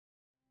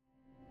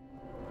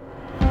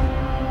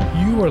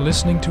You are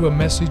listening to a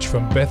message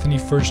from Bethany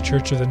First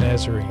Church of the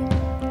Nazarene,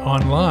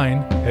 online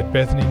at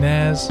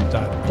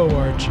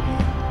bethanynaz.org.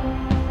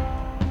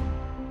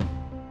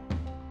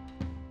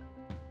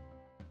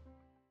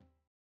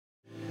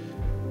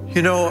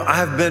 You know,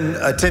 I've been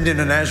attending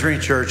a Nazarene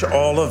church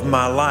all of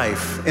my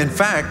life. In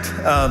fact,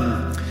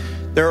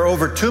 there are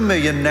over 2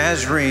 million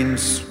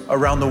Nazarenes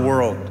around the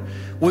world.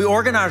 We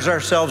organize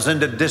ourselves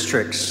into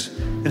districts.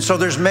 And so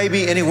there's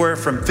maybe anywhere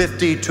from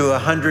 50 to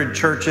 100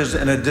 churches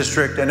in a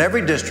district, and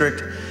every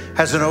district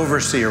has an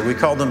overseer. We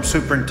call them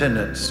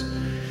superintendents.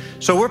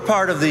 So we're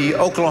part of the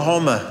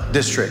Oklahoma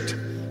district,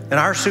 and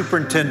our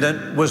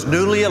superintendent was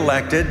newly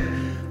elected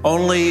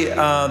only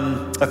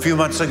a few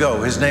months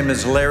ago. His name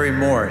is Larry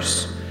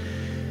Morris.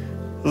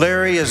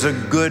 Larry is a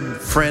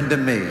good friend to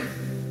me.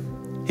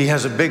 He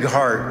has a big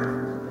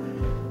heart.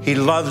 He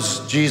loves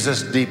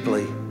Jesus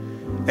deeply.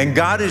 And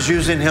God is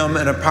using him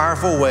in a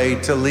powerful way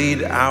to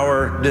lead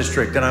our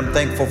district, and I'm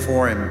thankful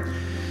for him.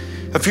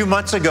 A few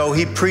months ago,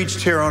 he preached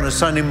here on a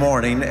Sunday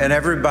morning, and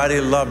everybody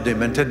loved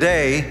him. And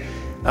today,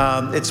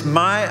 it's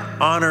my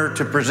honor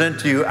to present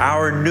to you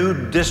our new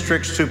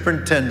district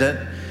superintendent,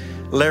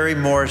 Larry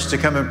Morris, to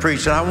come and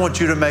preach. And I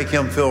want you to make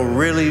him feel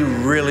really,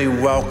 really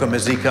welcome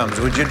as he comes.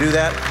 Would you do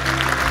that?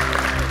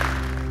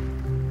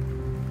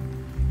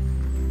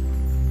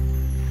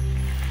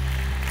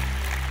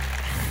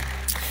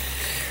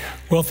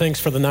 Well, thanks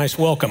for the nice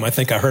welcome. I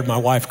think I heard my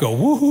wife go,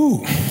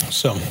 woohoo.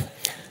 So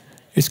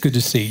it's good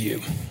to see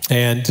you.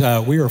 And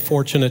we are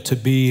fortunate to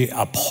be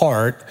a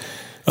part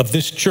of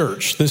this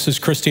church. This is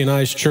Christy and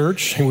I's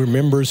church. We're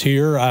members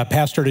here. I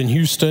pastored in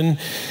Houston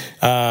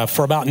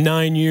for about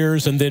 9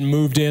 years and then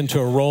moved into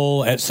a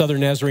role at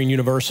Southern Nazarene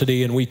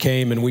University, and we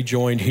came and we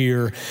joined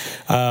here.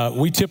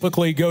 We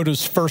typically go to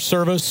first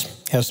service.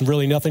 Has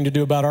really nothing to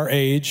do about our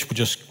age. We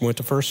just went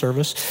to first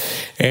service.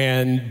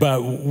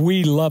 But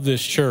we love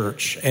this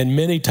church, and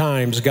many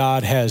times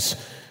God has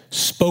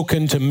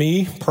spoken to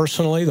me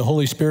personally. The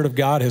Holy Spirit of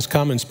God has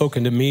come and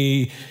spoken to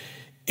me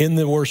in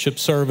the worship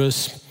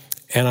service,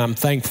 and I'm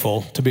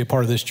thankful to be a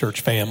part of this church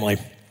family.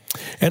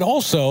 And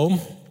also,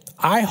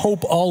 I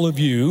hope all of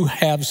you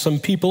have some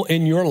people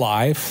in your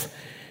life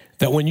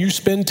that when you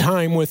spend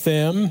time with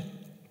them,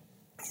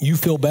 you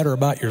feel better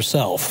about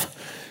yourself.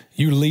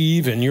 You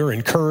leave and you're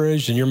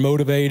encouraged and you're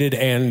motivated,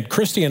 and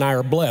Christy and I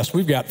are blessed.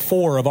 We've got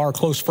 4 of our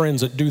close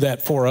friends that do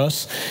that for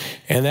us,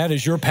 and that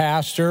is your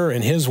pastor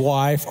and his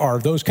wife are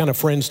those kind of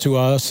friends to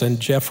us, and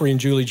Jeffrey and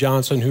Julie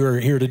Johnson, who are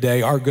here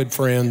today, are good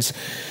friends.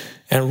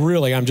 And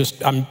really,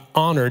 I'm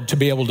honored to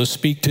be able to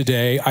speak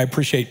today. I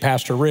appreciate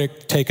Pastor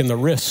Rick taking the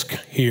risk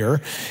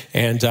here.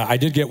 And I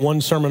did get one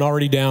sermon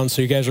already down,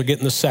 so you guys are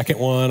getting the second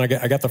one. I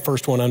got the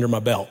first one under my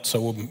belt, so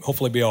we'll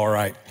hopefully be all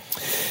right.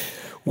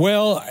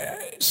 Well,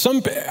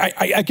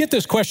 I get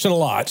this question a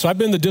lot. So I've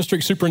been the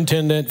district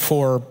superintendent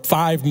for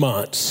 5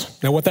 months.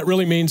 Now, what that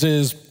really means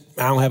is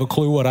I don't have a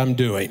clue what I'm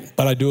doing,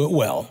 but I do it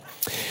well.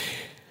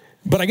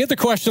 But I get the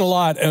question a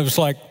lot. It's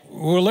like,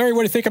 well, Larry,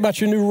 what do you think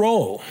about your new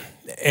role?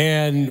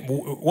 And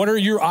what are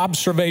your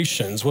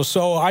observations? Well,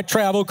 so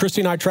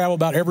Christy and I travel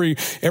about every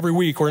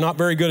week. We're not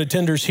very good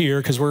attenders here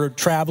because we're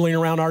traveling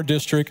around our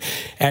district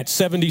at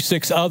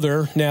 76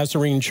 other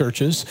Nazarene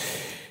churches.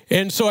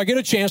 And so I get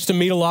a chance to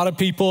meet a lot of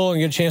people and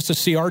get a chance to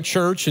see our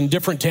church in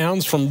different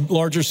towns, from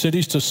larger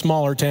cities to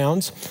smaller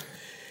towns.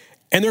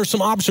 And there are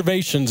some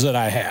observations that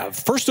I have.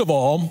 First of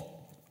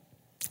all,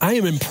 I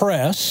am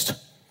impressed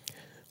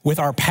with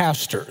our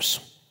pastors.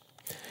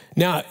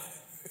 Now,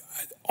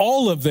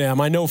 all of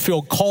them, I know,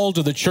 feel called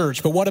to the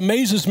church, but what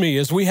amazes me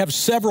is we have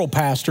several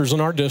pastors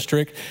in our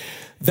district.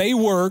 They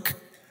work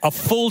a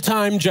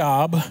full-time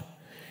job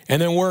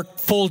and then work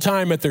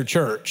full-time at their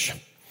church.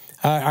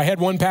 I had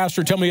one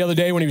pastor tell me the other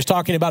day when he was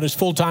talking about his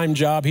full-time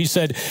job, he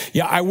said,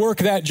 yeah, I work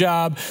that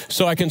job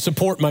so I can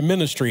support my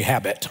ministry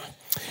habit.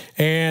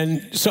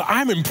 And so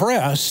I'm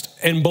impressed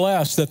and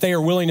blessed that they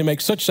are willing to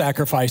make such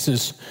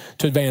sacrifices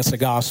to advance the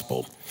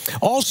gospel.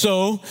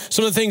 Also,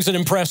 some of the things that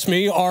impress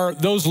me are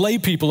those lay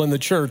people in the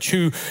church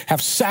who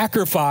have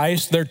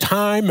sacrificed their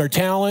time, their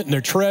talent, and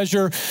their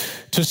treasure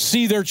to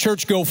see their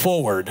church go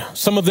forward.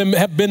 Some of them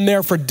have been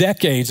there for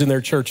decades in their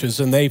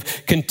churches, and they've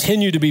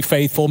continued to be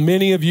faithful.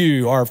 Many of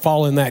you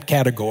fall in that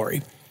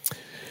category.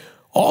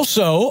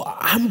 Also,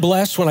 I'm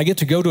blessed when I get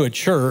to go to a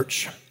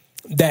church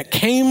that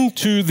came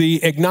to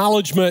the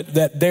acknowledgement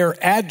that their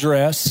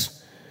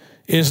address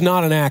is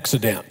not an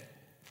accident.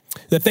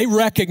 That they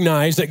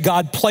recognize that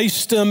God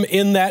placed them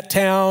in that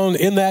town,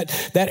 in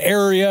that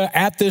area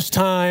at this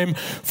time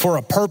for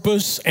a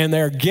purpose, and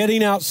they're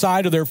getting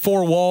outside of their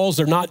 4 walls.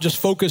 They're not just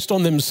focused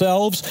on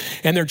themselves,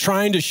 and they're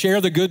trying to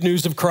share the good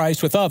news of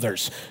Christ with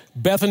others.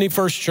 Bethany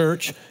First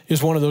Church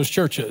is one of those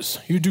churches.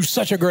 You do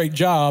such a great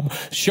job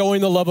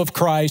showing the love of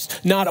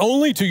Christ, not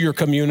only to your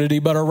community,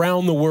 but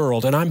around the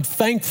world. And I'm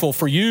thankful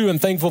for you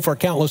and thankful for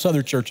countless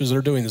other churches that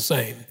are doing the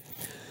same.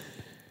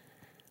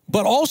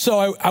 But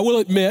also, I will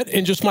admit,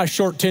 in just my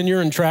short tenure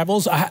in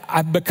travels,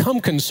 I've become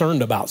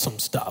concerned about some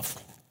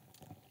stuff.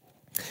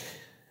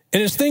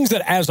 And it's things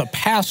that as a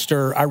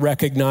pastor I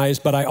recognize,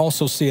 but I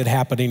also see it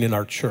happening in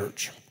our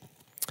church.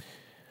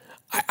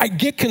 I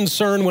get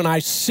concerned when I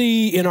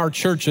see in our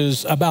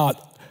churches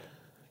about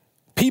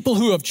people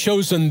who have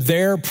chosen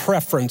their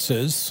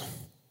preferences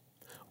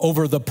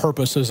over the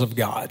purposes of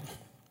God.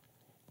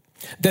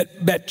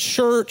 That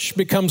church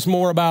becomes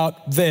more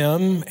about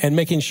them and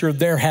making sure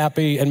they're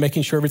happy and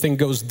making sure everything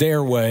goes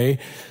their way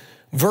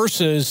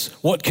versus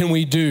what can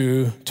we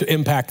do to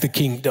impact the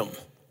kingdom.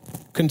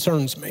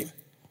 Concerns me.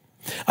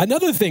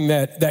 Another thing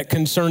that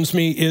concerns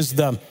me is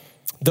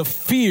the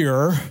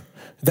fear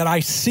that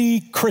I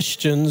see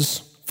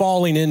Christians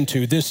falling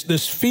into,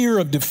 this fear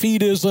of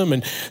defeatism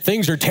and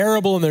things are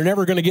terrible and they're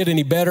never going to get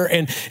any better.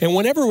 And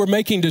whenever we're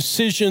making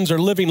decisions or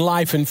living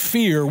life in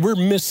fear, we're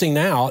missing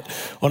out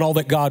on all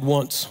that God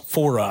wants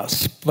for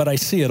us. But I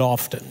see it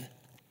often.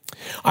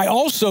 I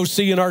also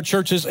see in our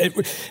churches,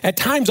 at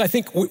times I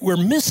think we're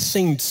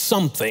missing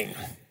something.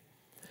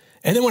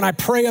 And then when I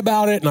pray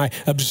about it and I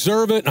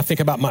observe it and I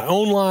think about my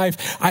own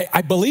life,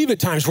 I believe at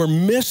times we're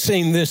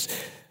missing this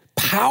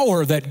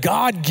power that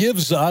God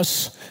gives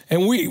us,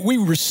 and we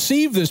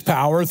receive this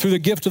power through the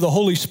gift of the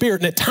Holy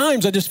Spirit. And at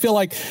times I just feel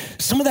like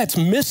some of that's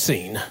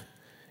missing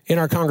in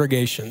our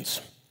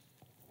congregations.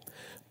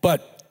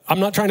 But I'm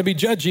not trying to be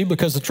judgy,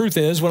 because the truth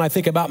is, when I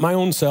think about my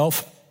own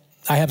self,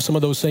 I have some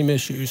of those same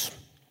issues.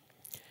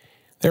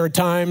 There are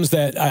times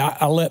that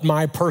I let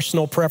my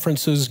personal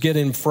preferences get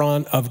in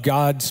front of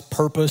God's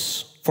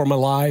purpose for my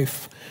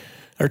life.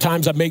 There are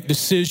times I make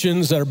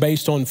decisions that are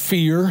based on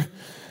fear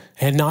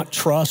and not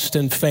trust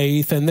and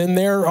faith. And then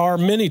there are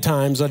many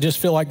times I just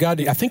feel like,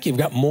 God, I think you've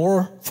got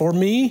more for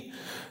me.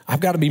 I've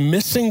got to be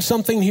missing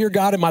something here.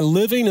 God, am I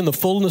living in the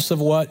fullness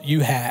of what you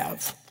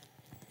have?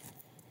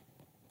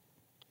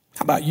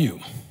 How about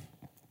you?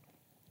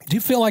 Do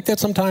you feel like that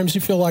sometimes? Do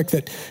you feel like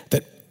that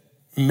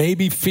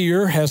maybe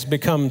fear has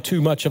become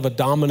too much of a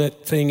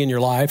dominant thing in your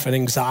life, and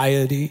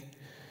anxiety?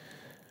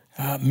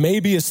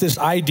 Maybe it's this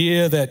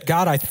idea that,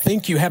 God, I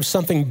think you have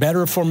something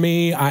better for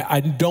me. I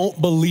don't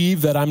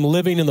believe that I'm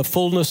living in the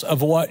fullness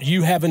of what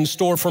you have in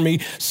store for me.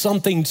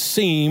 Something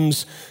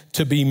seems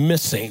to be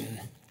missing.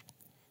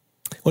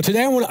 Well,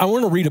 today I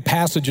want to read a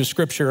passage of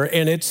scripture,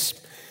 and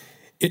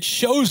it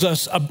shows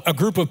us a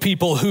group of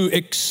people who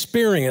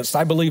experienced,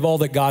 I believe, all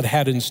that God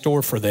had in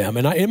store for them.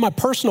 And in my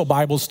personal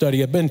Bible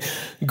study, I've been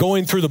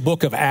going through the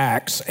book of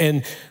Acts.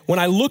 And when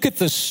I look at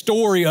the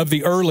story of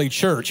the early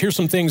church, here's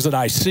some things that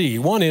I see.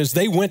 One is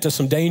they went to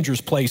some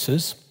dangerous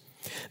places.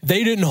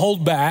 They didn't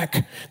hold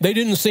back. They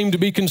didn't seem to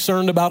be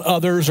concerned about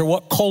others or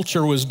what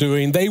culture was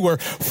doing. They were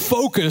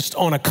focused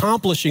on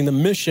accomplishing the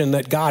mission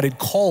that God had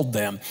called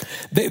them.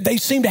 They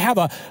seemed to have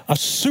a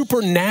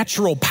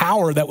supernatural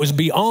power that was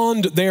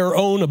beyond their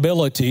own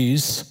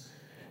abilities.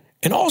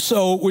 And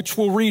also, which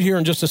we'll read here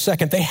in just a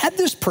second, they had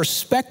this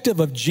perspective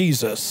of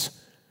Jesus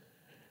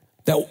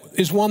that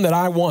is one that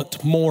I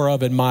want more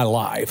of in my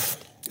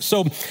life.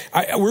 So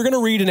we're going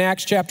to read in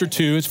Acts chapter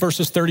 2. It's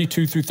verses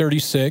 32 through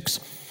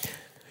 36.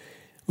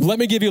 Let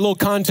me give you a little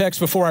context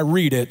before I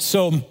read it.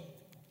 So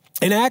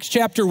in Acts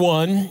chapter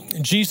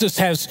 1, Jesus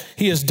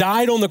has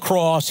died on the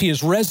cross. He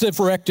is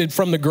resurrected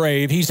from the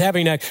grave. He's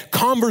having a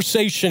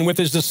conversation with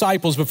his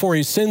disciples before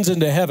he ascends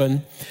into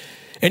heaven.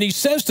 And he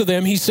says to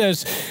them,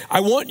 I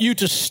want you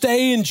to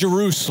stay in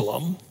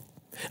Jerusalem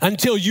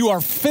until you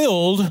are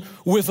filled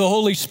with the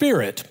Holy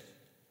Spirit.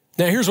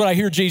 Now, here's what I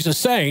hear Jesus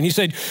saying. He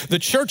said, the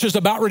church is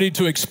about ready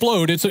to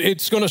explode.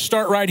 It's going to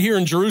start right here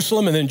in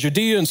Jerusalem and then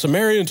Judea and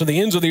Samaria and to the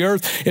ends of the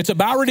earth. It's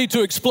about ready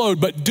to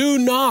explode, but do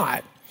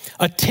not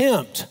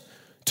attempt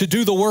to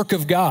do the work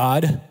of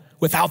God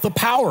without the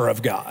power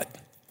of God.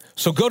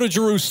 So go to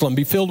Jerusalem,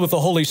 be filled with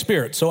the Holy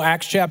Spirit. So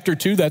Acts chapter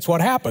 2, that's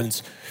what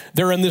happens.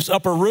 They're in this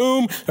upper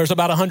room. There's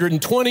about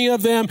 120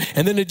 of them.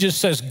 And then it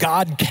just says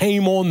God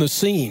came on the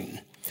scene.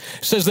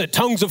 It says that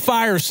tongues of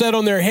fire set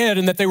on their head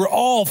and that they were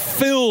all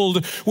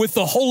filled with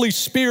the Holy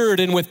Spirit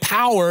and with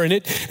power.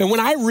 And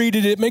when I read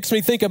it, it makes me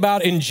think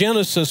about in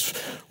Genesis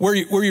where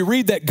you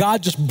read that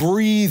God just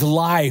breathed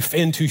life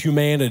into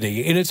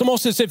humanity. And it's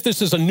almost as if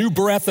this is a new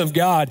breath of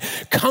God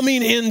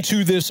coming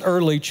into this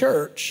early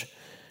church.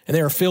 And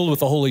they are filled with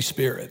the Holy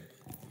Spirit.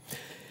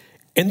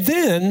 And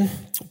then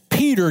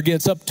Peter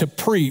gets up to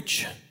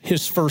preach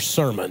his first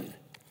sermon.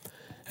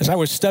 As I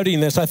was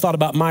studying this, I thought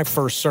about my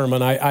first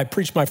sermon. I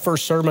preached my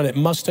first sermon at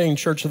Mustang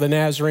Church of the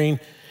Nazarene.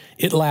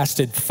 It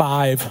lasted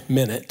 5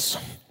 minutes.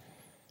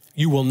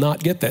 You will not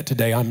get that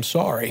today. I'm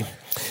sorry.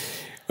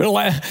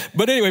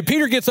 But anyway,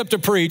 Peter gets up to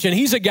preach, and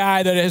he's a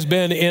guy that has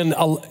been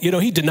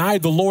he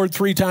denied the Lord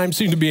 3 times,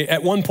 seemed to be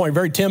at one point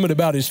very timid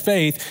about his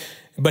faith,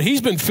 but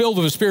he's been filled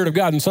with the Spirit of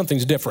God, and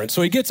something's different.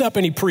 So he gets up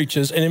and he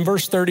preaches, and in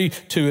verse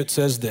 32, it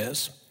says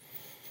this.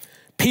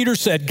 Peter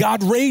said,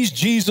 God raised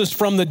Jesus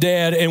from the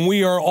dead, and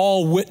we are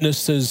all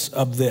witnesses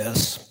of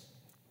this.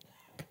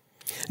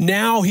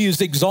 Now he is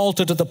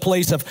exalted to the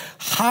place of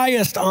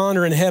highest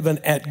honor in heaven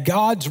at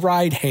God's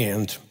right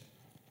hand.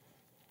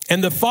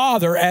 And the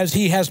Father, as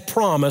he has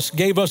promised,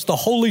 gave us the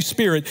Holy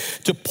Spirit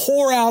to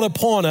pour out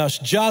upon us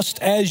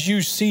just as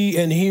you see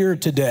and hear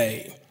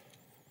today.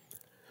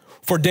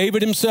 For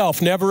David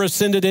himself never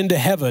ascended into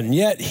heaven,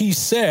 yet he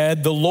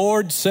said, the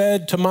Lord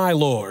said to my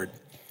Lord,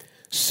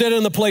 sit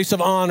in the place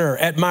of honor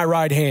at my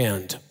right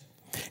hand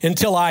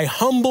until I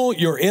humble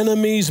your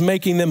enemies,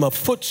 making them a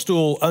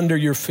footstool under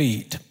your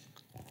feet.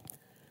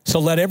 So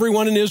let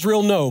everyone in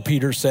Israel know,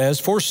 Peter says,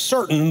 for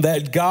certain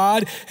that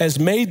God has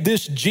made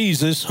this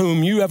Jesus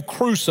whom you have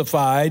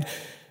crucified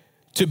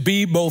to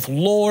be both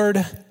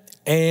Lord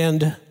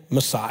and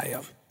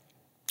Messiah.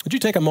 Would you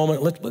take a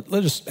moment?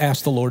 Let us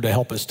ask the Lord to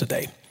help us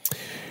today.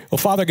 Well,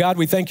 Father God,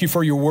 we thank you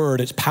for your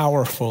word. It's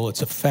powerful,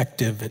 it's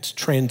effective, it's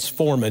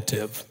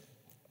transformative.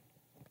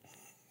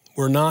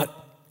 We're not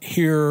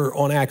here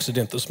on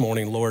accident this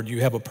morning, Lord.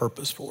 You have a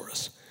purpose for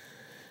us.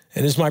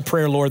 And it's my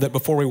prayer, Lord, that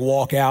before we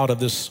walk out of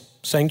this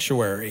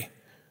sanctuary,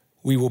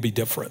 we will be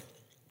different.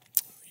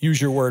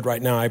 Use your word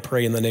right now, I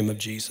pray, in the name of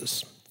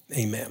Jesus.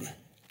 Amen.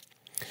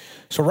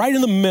 So right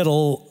in the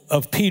middle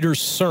of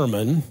Peter's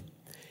sermon,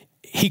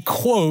 he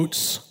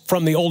quotes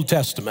from the Old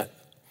Testament.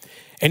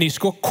 And he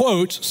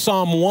quotes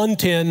Psalm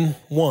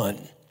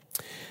 110:1.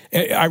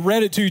 I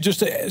read it to you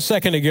just a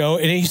second ago,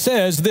 and he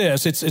says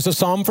this. It's a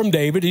psalm from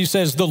David. He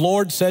says, the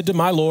Lord said to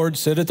my Lord,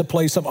 sit at the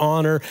place of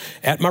honor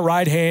at my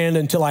right hand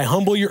until I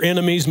humble your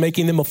enemies,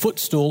 making them a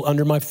footstool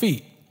under my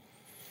feet.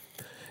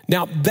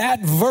 Now, that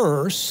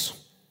verse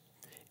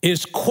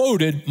is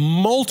quoted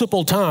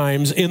multiple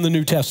times in the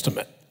New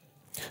Testament.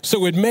 So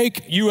it would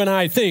make you and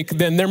I think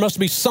then there must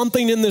be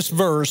something in this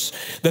verse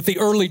that the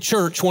early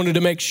church wanted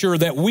to make sure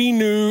that we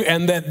knew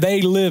and that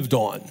they lived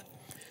on.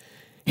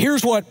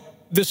 Here's what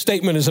this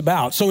statement is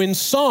about. So in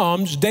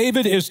Psalms,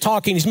 David is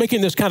talking, he's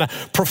making this kind of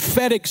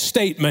prophetic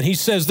statement. He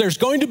says, there's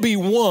going to be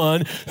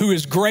one who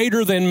is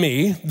greater than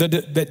me,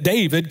 that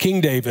David,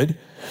 King David,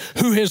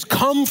 who has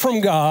come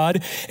from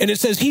God. And it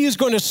says he is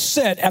going to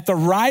sit at the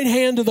right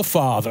hand of the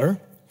Father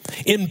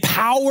in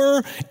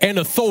power and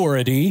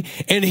authority,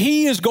 and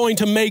he is going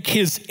to make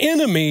his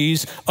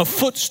enemies a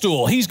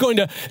footstool. He's going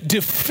to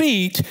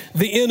defeat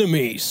the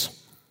enemies.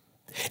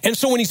 And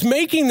so when he's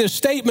making this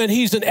statement,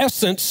 he's in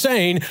essence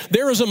saying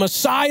there is a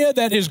Messiah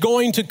that is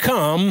going to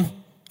come,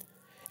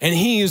 and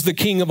he is the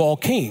King of all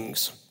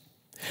kings.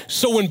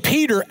 So when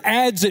Peter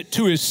adds it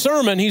to his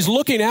sermon, he's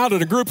looking out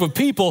at a group of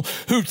people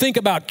who think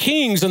about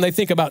kings, and they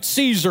think about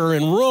Caesar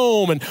and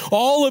Rome and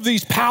all of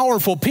these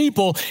powerful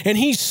people. And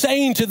he's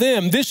saying to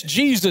them, this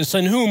Jesus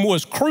in whom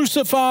was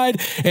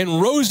crucified and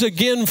rose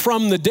again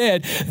from the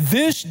dead,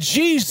 this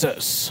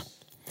Jesus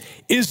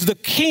is the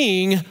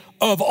King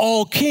of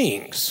all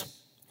kings.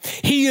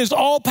 He is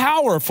all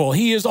powerful.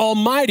 He is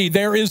almighty.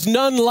 There is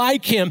none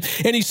like him.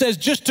 And he says,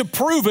 just to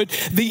prove it,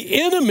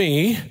 the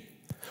enemy,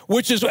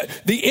 which is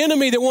the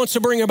enemy that wants to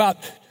bring about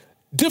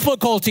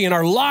difficulty in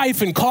our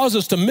life and cause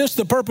us to miss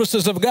the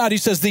purposes of God, he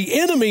says the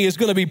enemy is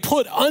going to be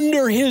put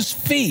under his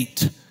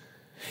feet,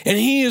 and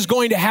he is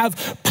going to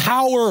have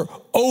power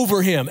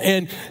over him.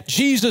 And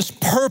Jesus'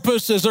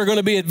 purposes are going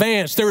to be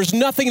advanced. There is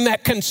nothing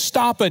that can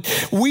stop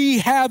it. We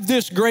have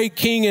this great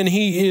king, and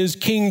he is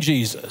King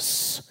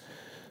Jesus.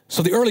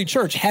 So the early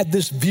church had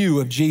this view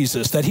of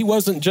Jesus, that he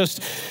wasn't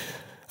just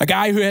a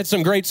guy who had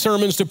some great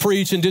sermons to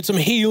preach and did some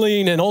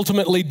healing and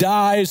ultimately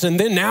dies, and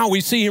then now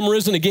we see him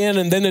risen again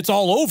and then it's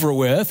all over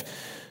with.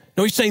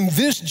 No, he's saying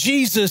this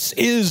Jesus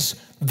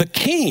is the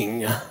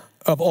King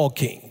of all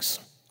kings.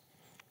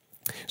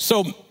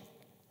 So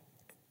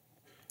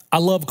I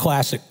love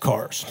classic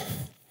cars.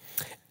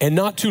 And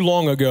not too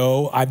long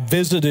ago, I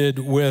visited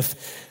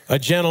with a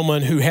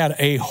gentleman who had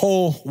a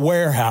whole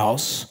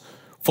warehouse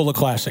full of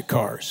classic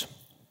cars.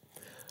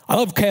 I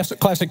love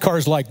classic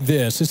cars like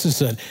this. This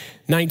is a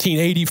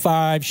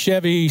 1985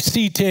 Chevy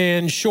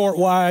C10, short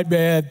wide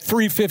bed,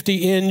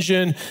 350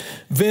 engine,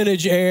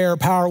 vintage air,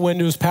 power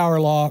windows, power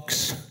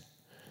locks.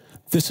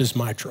 This is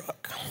my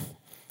truck.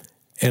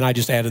 And I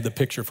just added the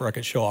picture for I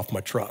could show off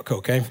my truck,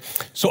 okay?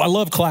 So I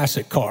love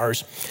classic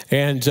cars.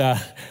 And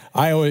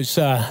I always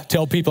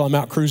tell people I'm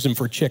out cruising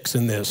for chicks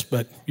in this,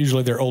 but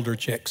usually they're older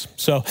chicks.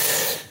 So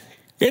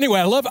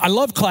anyway, I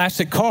love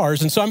classic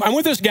cars. And so I'm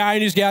with this guy,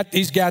 and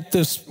he's got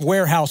this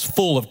warehouse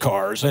full of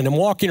cars. And I'm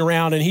walking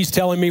around, and he's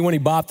telling me when he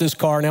bought this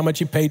car and how much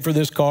he paid for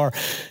this car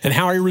and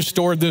how he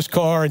restored this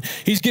car. And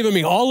he's giving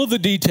me all of the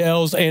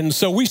details. And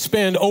so we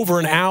spend over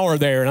an hour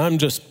there, and I'm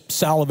just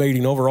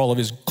salivating over all of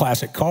his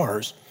classic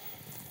cars.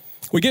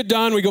 We get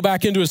done, we go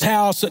back into his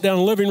house, sit down in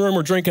the living room,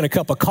 we're drinking a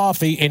cup of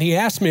coffee, and he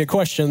asked me a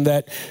question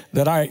that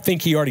I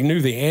think he already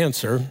knew the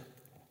answer.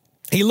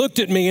 He looked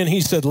at me and he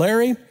said,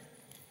 Larry, would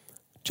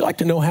you like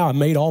to know how I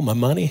made all my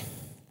money?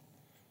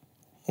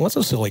 Well, that's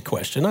a silly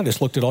question. I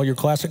just looked at all your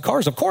classic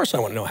cars. Of course I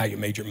want to know how you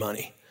made your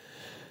money.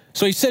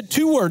 So he said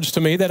two words to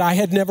me that I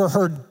had never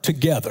heard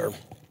together.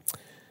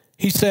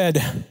 He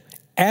said,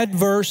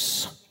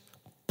 adverse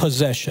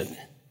possession.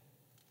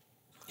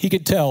 He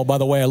could tell by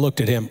the way I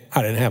looked at him,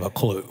 I didn't have a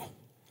clue.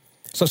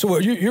 So I said,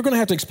 well, you're going to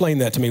have to explain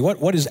that to me.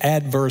 What is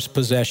adverse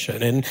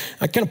possession? And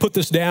I kind of put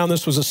this down.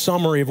 This was a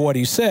summary of what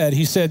he said.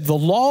 He said, the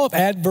law of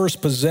adverse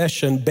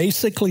possession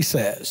basically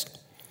says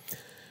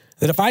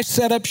that if I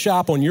set up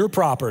shop on your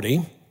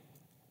property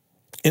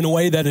in a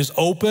way that is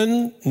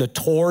open,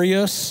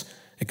 notorious,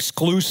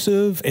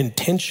 exclusive,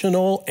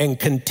 intentional, and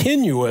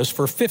continuous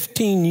for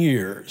 15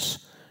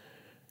 years,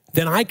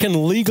 then I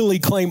can legally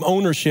claim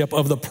ownership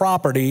of the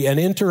property and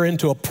enter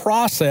into a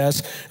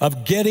process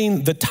of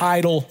getting the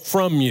title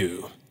from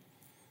you.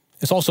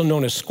 It's also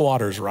known as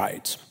squatter's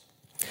rights.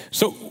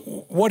 So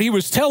what he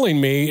was telling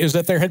me is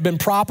that there had been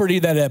property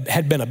that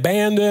had been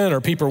abandoned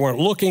or people weren't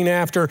looking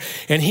after,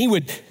 and he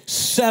would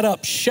set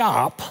up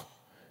shop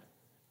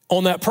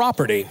on that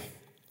property.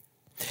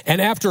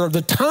 And after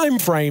the time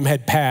frame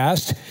had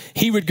passed,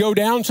 he would go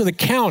down to the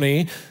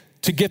county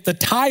to get the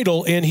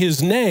title in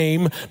his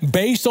name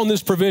based on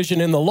this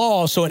provision in the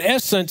law. So in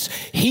essence,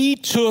 he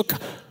took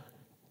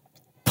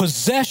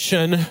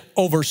possession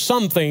over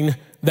something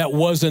that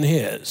wasn't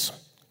his.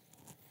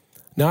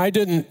 Now, I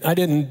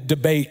didn't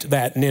debate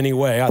that in any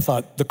way. I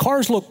thought, the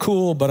cars look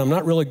cool, but I'm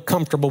not really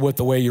comfortable with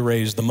the way you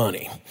raise the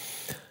money.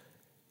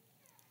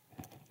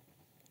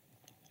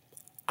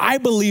 I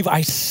believe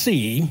I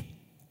see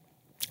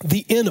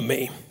the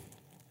enemy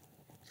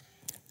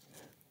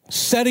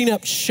setting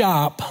up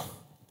shop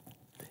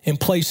in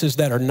places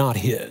that are not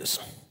his.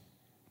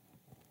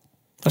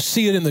 I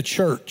see it in the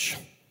church,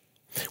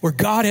 where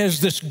God has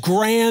this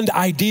grand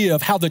idea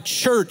of how the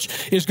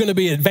church is going to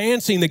be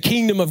advancing the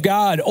kingdom of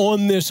God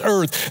on this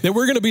earth, that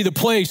we're going to be the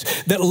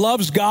place that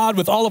loves God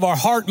with all of our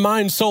heart,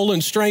 mind, soul,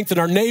 and strength, and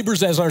our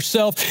neighbors as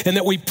ourselves, and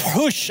that we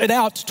push it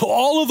out to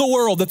all of the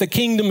world that the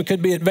kingdom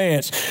could be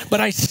advanced. But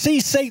I see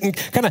Satan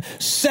kind of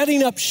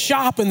setting up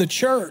shop in the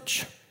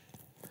church.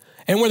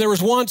 And where there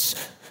was once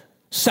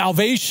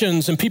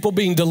salvations and people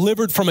being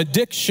delivered from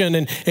addiction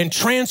and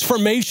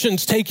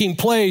transformations taking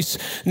place,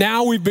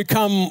 now we've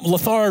become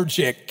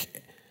lethargic.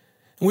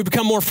 We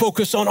become more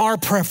focused on our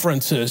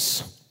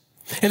preferences.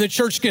 And the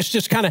church gets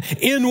just kind of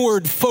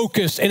inward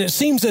focused. And it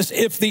seems as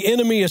if the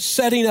enemy is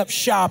setting up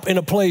shop in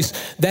a place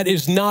that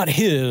is not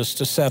his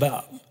to set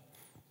up.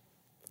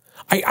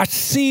 I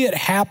see it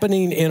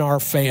happening in our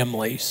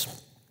families.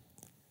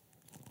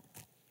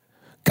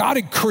 God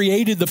had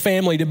created the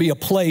family to be a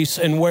place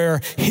and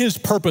where his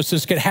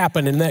purposes could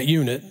happen in that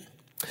unit.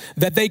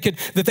 That they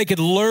could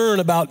learn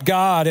about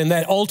God and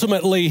that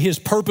ultimately his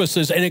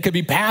purposes, and it could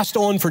be passed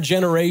on for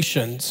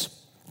generations.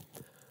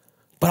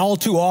 But all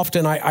too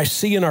often I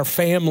see in our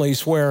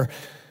families where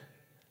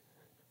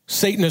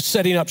Satan is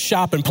setting up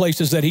shop in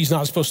places that he's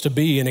not supposed to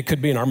be, and it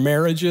could be in our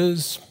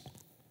marriages,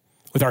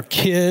 with our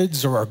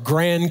kids or our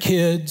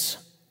grandkids.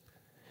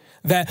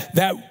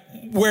 That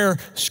where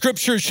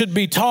scripture should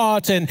be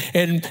taught and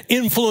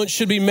influence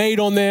should be made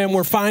on them,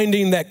 we're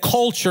finding that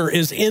culture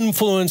is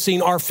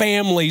influencing our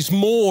families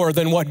more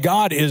than what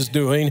God is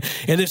doing.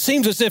 And it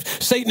seems as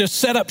if Satan has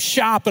set up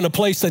shop in a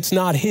place that's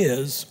not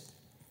his.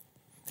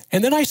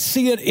 And then I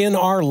see it in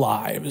our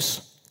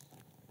lives.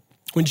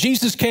 When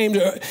Jesus came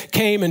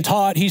and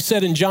taught, he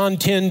said in John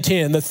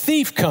 10:10, the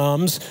thief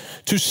comes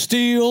to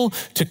steal,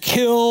 to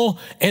kill,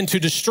 and to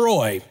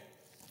destroy.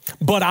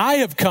 But I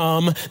have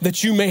come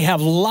that you may have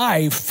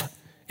life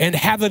and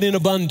have it in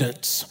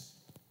abundance.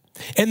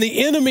 And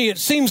the enemy, it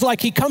seems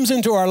like he comes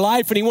into our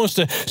life and he wants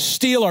to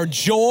steal our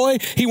joy.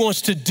 He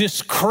wants to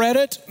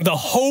discredit the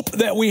hope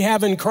that we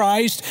have in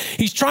Christ.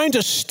 He's trying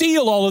to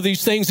steal all of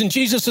these things. And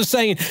Jesus is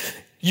saying,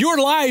 your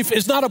life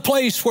is not a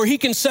place where he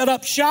can set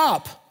up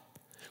shop.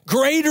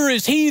 Greater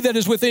is he that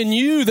is within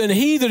you than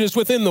he that is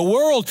within the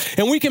world.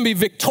 And we can be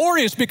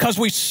victorious because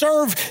we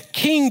serve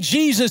King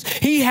Jesus.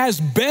 He has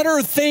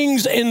better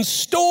things in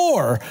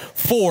store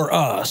for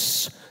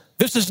us.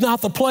 This is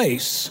not the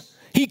place.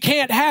 He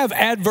can't have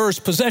adverse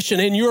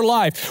possession in your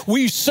life.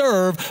 We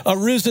serve a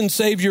risen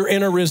Savior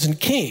and a risen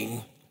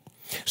King.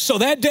 So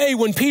that day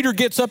when Peter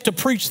gets up to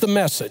preach the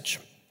message,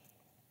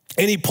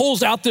 and he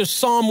pulls out this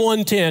Psalm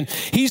 110,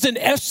 he's in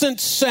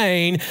essence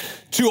saying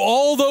to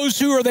all those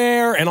who are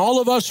there and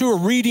all of us who are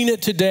reading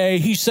it today,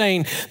 he's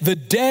saying the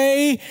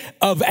day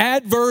of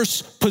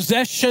adverse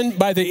possession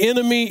by the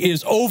enemy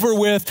is over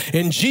with,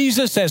 and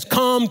Jesus has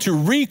come to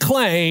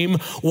reclaim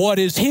what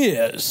is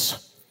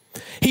his.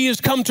 He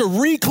has come to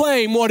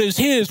reclaim what is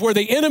his, where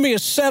the enemy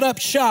has set up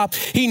shop.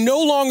 He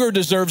no longer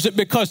deserves it,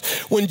 because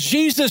when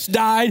Jesus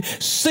died,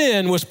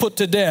 sin was put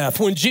to death.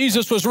 When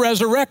Jesus was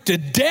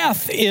resurrected,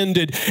 death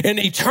ended and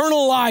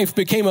eternal life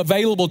became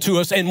available to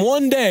us. And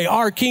one day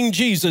our King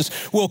Jesus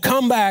will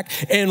come back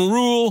and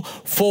rule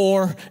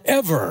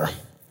forever.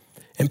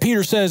 And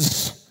Peter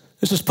says,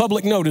 this is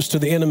public notice to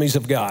the enemies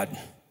of God.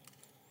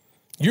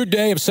 Your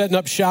day of setting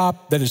up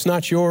shop that is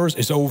not yours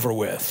is over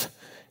with.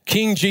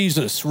 King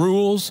Jesus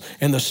rules,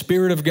 and the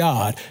Spirit of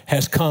God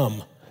has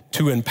come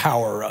to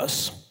empower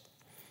us.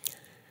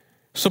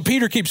 So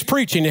Peter keeps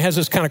preaching. It has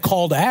this kind of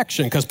call to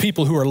action, because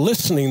people who are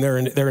listening,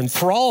 they're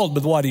enthralled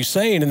with what he's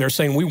saying, and they're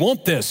saying, we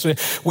want this.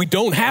 We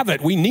don't have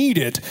it. We need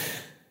it.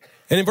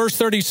 And in verse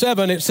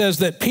 37, it says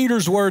that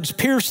Peter's words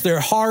pierced their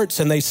hearts,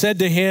 and they said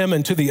to him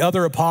and to the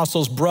other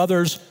apostles,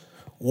 brothers,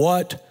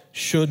 what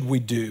should we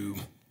do?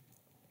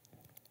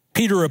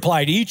 Peter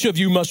replied, each of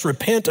you must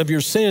repent of your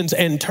sins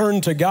and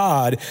turn to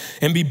God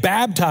and be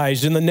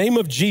baptized in the name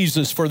of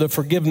Jesus for the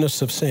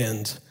forgiveness of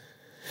sins.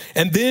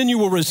 And then you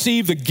will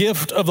receive the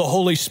gift of the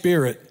Holy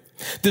Spirit.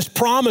 This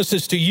promise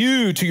is to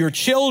you, to your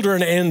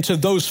children, and to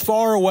those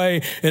far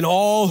away, and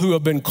all who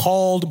have been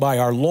called by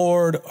our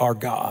Lord, our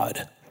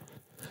God.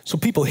 So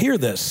people hear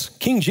this,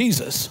 King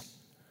Jesus.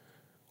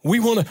 We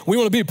want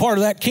to be a part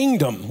of that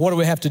kingdom. What do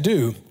we have to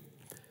do?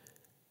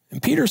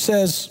 And Peter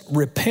says,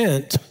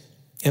 repent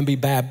and be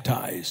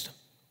baptized.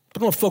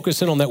 But I want to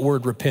focus in on that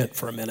word repent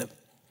for a minute.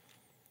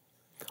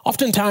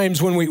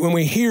 Oftentimes when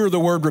we hear the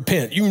word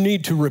repent, you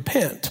need to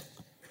repent.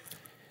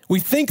 We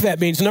think that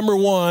means, number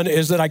one,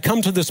 is that I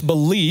come to this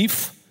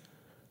belief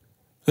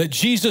that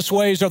Jesus'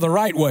 ways are the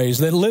right ways,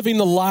 that living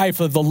the life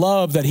of the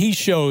love that he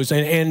shows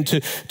and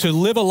to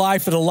live a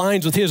life that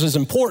aligns with his is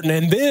important.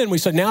 And then we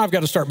say, now I've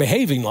got to start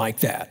behaving like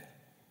that.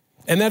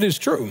 And that is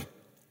true.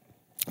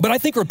 But I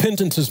think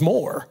repentance is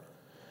more.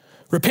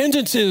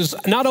 Repentance is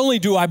not only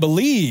do I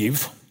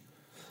believe,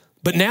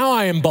 but now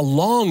I am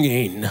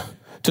belonging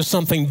to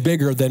something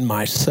bigger than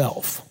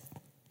myself.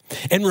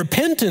 And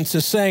repentance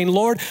is saying,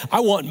 Lord, I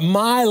want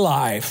my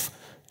life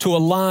to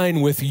align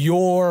with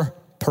your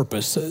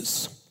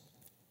purposes.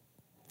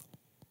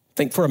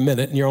 Think for a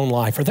minute in your own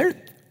life. Are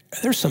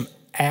there some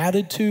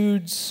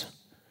attitudes,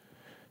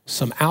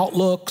 some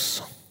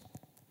outlooks,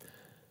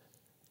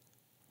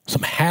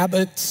 some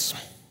habits,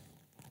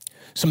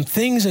 some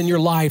things in your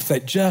life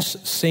that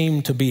just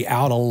seem to be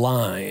out of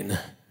line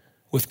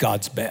with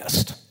God's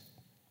best?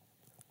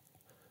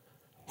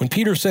 When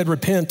Peter said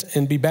repent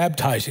and be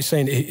baptized, he's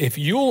saying if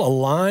you'll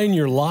align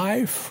your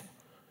life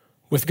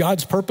with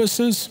God's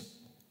purposes,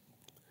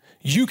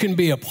 you can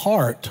be a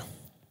part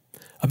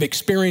of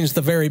experiencing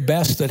the very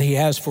best that he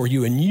has for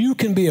you, and you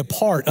can be a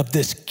part of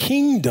this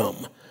kingdom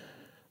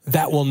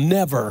that will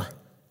never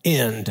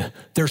end.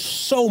 There's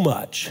so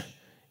much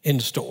in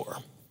store.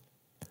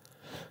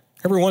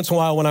 Every once in a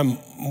while when I'm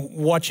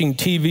watching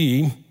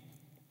TV,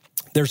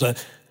 there's a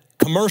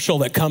commercial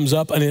that comes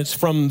up, and it's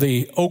from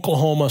the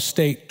Oklahoma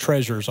State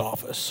Treasurer's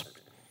Office.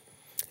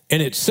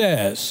 And it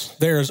says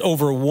there's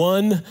over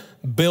 $1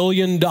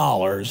 billion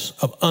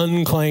of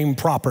unclaimed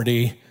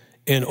property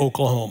in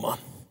Oklahoma.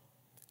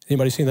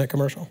 Anybody seen that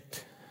commercial?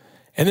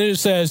 And then it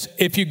says,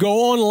 if you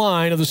go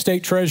online of the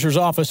State Treasurer's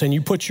Office and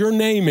you put your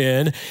name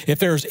in, if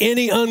there's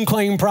any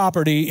unclaimed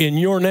property in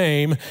your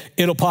name,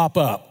 it'll pop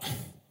up.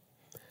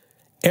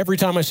 Every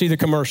time I see the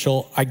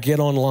commercial, I get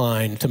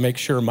online to make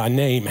sure my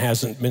name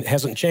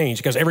hasn't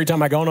changed, because every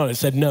time I go on it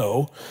said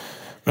no.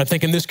 I'm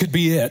thinking this could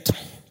be it.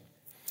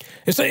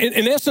 It's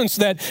in essence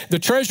that the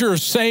treasurer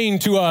is saying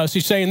to us,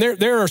 he's saying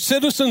there are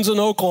citizens in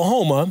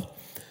Oklahoma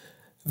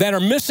that are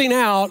missing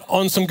out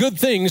on some good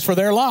things for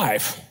their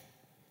life.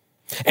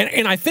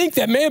 And I think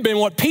that may have been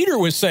what Peter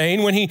was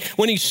saying when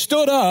he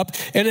stood up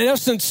and in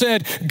essence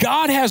said,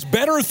 God has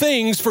better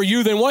things for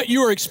you than what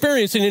you are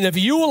experiencing. And if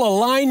you will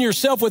align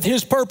yourself with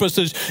his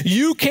purposes,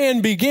 you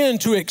can begin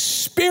to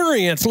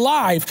experience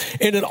life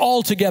in an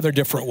altogether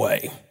different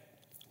way.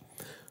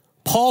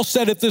 Paul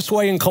said it this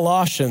way in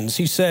Colossians.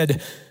 He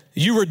said,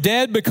 you were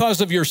dead because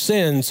of your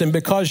sins and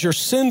because your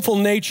sinful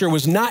nature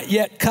was not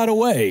yet cut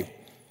away.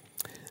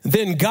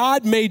 Then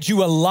God made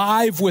you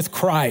alive with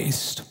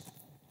Christ.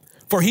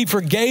 For he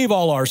forgave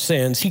all our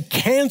sins. He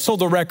canceled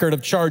the record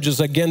of charges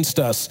against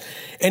us,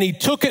 and he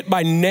took it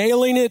by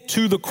nailing it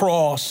to the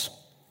cross.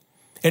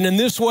 And in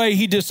this way,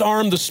 he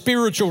disarmed the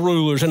spiritual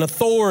rulers and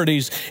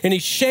authorities, and he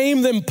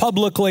shamed them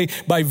publicly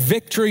by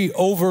victory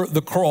over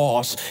the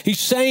cross. He's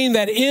saying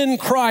that in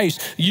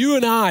Christ, you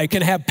and I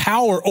can have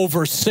power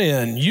over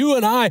sin. You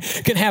and I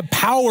can have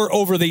power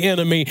over the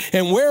enemy.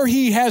 And where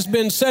he has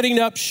been setting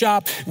up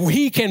shop,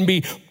 he can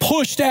be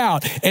pushed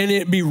out and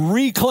it be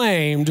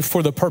reclaimed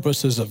for the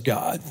purposes of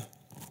God.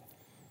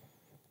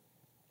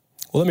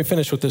 Well, let me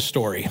finish with this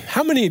story.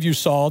 How many of you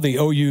saw the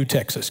OU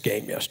Texas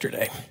game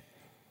yesterday?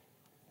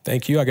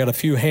 Thank you. I got a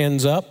few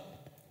hands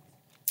up.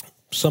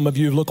 Some of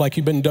you look like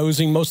you've been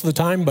dozing most of the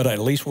time, but I at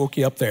least woke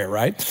you up there,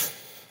 right?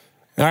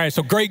 All right,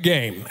 so great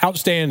game.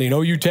 Outstanding.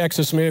 OU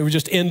Texas, it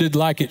just ended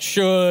like it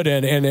should,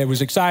 and it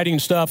was exciting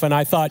stuff. And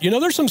I thought,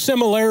 there's some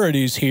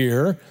similarities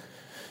here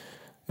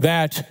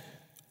that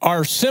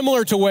are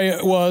similar to the way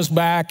it was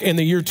back in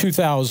the year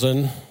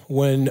 2000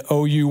 when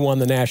OU won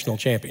the national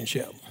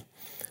championship.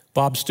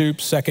 Bob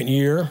Stoops' second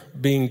year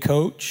being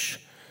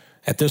coach.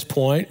 At this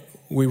point,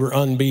 we were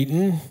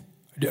unbeaten.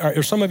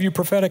 Are some of you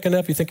prophetic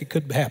enough? You think it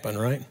could happen,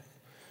 right?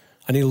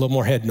 I need a little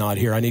more head nod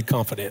here. I need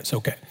confidence.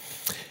 Okay.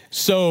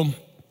 So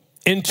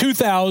in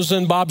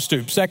 2000, Bob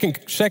Stoops, second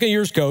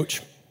year's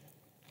coach,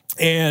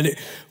 and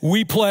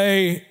we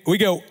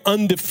go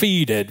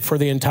undefeated for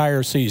the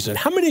entire season.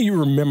 How many of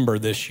you remember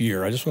this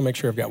year? I just want to make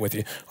sure I've got with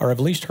you, or I've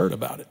at least heard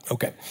about it.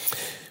 Okay.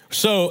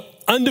 So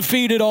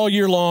undefeated all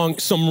year long,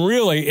 some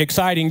really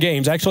exciting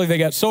games. Actually, they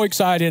got so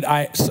exciting,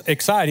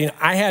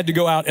 I had to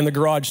go out in the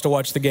garage to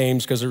watch the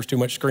games because there was too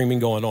much screaming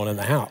going on in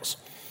the house.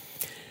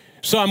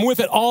 So I'm with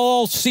it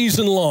all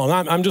season long.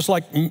 I'm just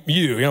like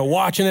you,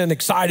 watching and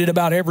excited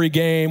about every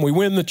game. We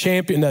win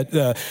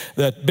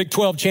the Big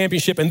 12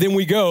 championship, and then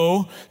we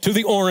go to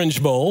the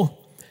Orange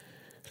Bowl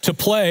to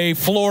play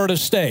Florida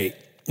State.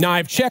 Now,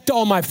 I've checked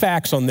all my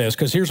facts on this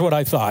because here's what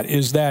I thought,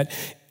 is that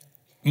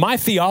my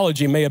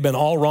theology may have been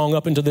all wrong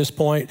up until this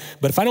point,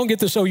 but if I don't get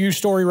this OU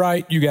story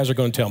right, you guys are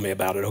going to tell me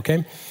about it,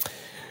 okay?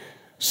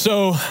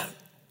 So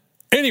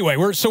anyway,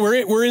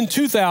 we're in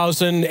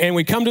 2000, and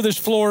we come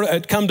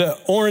to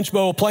Orange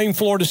Bowl playing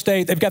Florida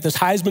State. They've got this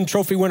Heisman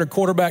Trophy winner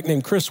quarterback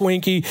named Chris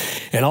Weinke,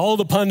 and all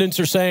the pundits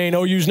are saying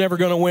OU's never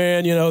going to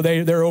win. You know,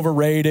 they're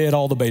overrated,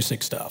 all the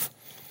basic stuff.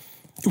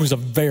 It was a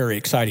very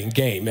exciting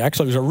game.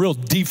 Actually, it was a real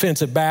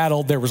defensive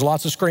battle. There was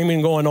lots of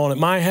screaming going on at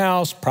my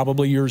house,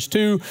 probably yours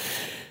too.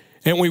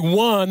 And we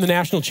won the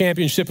national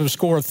championship with a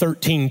score of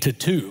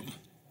 13-2.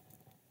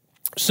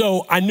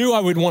 So I knew I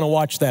would want to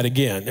watch that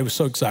again. It was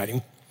so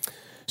exciting.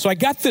 So I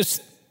got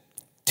this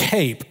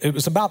tape. It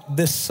was about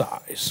this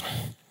size.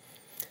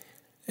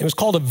 It was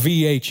called a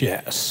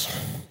VHS.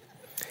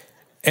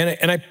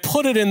 And I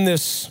put it in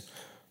this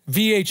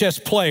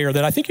VHS player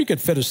that I think you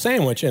could fit a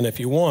sandwich in if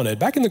you wanted,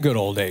 back in the good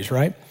old days,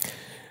 right?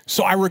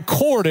 So I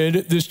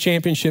recorded this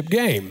championship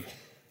game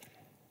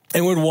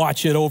and would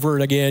watch it over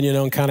and again, you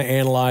know, and kind of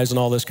analyze and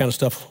all this kind of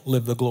stuff,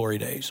 live the glory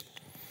days.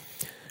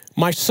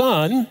 My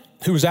son,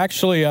 who was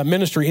actually a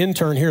ministry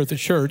intern here at the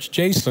church,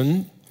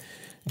 Jason,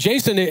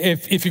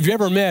 if you've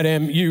ever met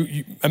him,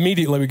 you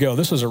immediately would go,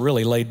 this is a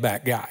really laid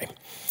back guy.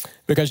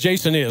 Because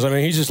Jason is. I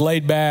mean, he's just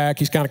laid back.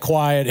 He's kind of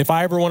quiet. If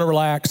I ever want to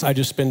relax, I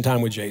just spend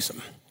time with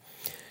Jason.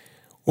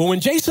 Well,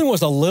 when Jason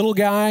was a little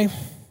guy,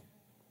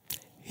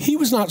 he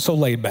was not so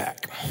laid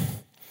back.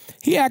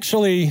 He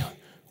actually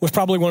was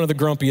probably one of the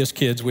grumpiest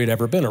kids we'd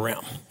ever been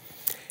around.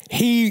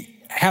 We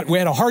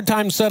had a hard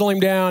time settling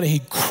him down.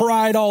 He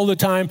cried all the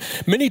time.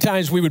 Many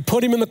times we would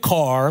put him in the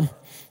car,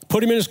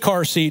 put him in his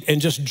car seat,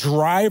 and just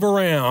drive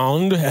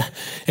around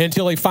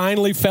until he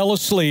finally fell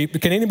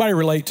asleep. Can anybody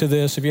relate to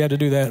this if you had to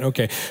do that?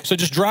 Okay. So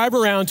just drive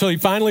around until he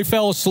finally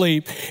fell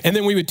asleep, and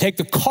then we would take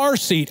the car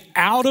seat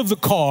out of the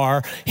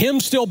car,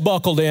 him still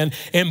buckled in,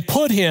 and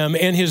put him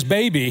in his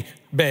baby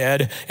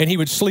bed, and he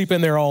would sleep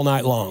in there all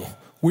night long.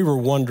 We were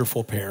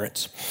wonderful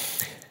parents.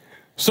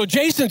 So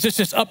Jason's just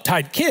this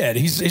uptight kid.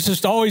 He's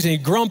just always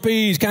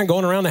grumpy. He's kind of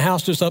going around the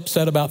house just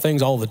upset about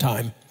things all the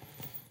time.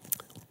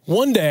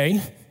 One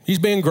day, he's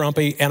being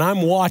grumpy, and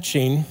I'm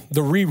watching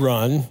the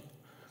rerun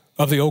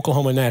of the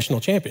Oklahoma National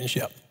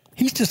Championship.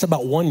 He's just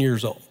about 1 year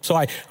old. So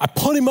I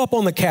put him up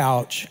on the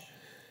couch,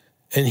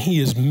 and he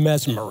is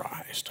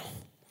mesmerized.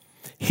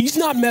 He's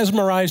not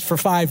mesmerized for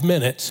 5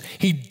 minutes.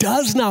 He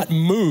does not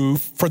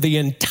move for the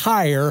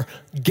entire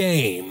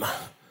game.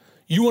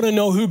 You want to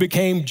know who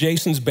became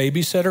Jason's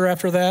babysitter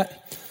after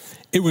that?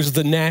 It was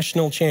the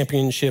national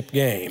championship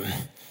game.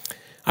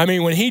 I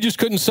mean, when he just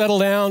couldn't settle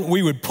down,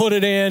 we would put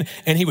it in,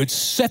 and he would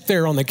sit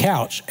there on the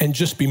couch and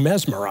just be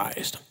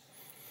mesmerized.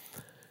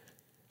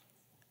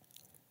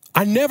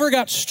 I never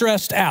got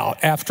stressed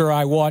out after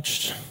I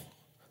watched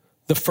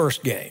the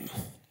first game,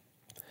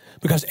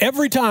 because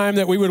every time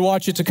that we would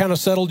watch it to kind of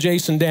settle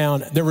Jason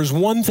down, there was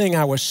one thing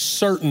I was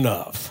certain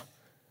of.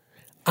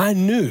 I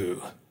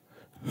knew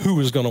who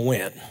was going to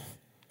win.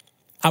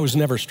 I was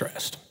never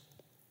stressed.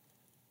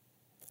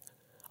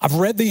 I've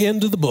read the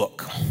end of the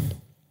book,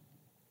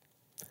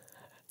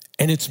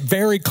 and it's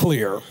very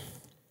clear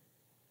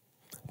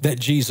that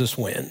Jesus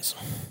wins.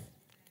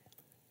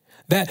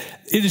 That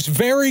it is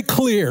very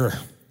clear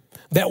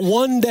that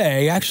one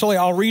day, actually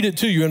I'll read it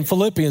to you in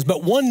Philippians,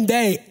 but one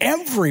day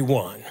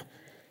everyone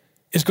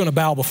is going to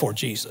bow before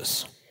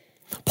Jesus.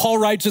 Paul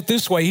writes it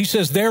this way. He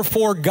says,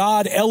 therefore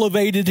God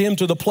elevated him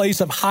to the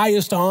place of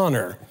highest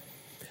honor,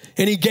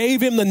 and he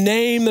gave him the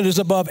name that is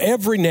above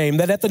every name,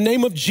 that at the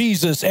name of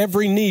Jesus,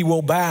 every knee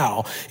will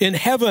bow in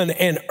heaven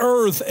and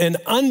earth and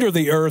under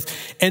the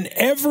earth, and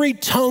every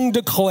tongue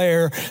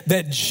declare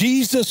that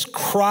Jesus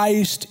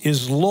Christ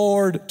is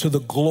Lord to the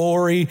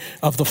glory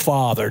of the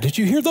Father. Did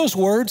you hear those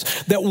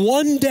words? That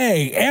one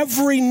day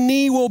every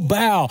knee will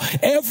bow,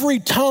 every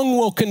tongue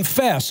will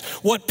confess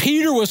what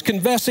Peter was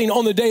confessing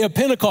on the day of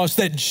Pentecost,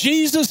 that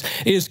Jesus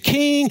is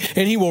King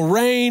and he will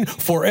reign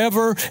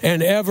forever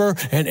and ever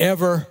and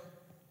ever.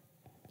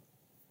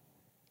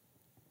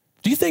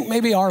 Do you think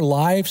maybe our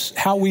lives,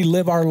 how we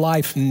live our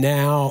life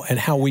now and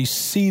how we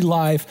see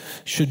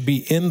life should be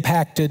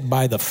impacted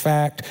by the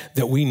fact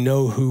that we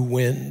know who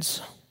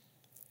wins?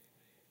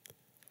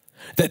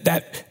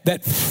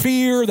 That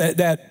fear,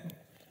 that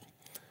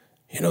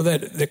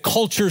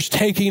culture's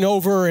taking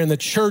over and the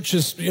church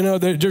is,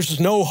 there's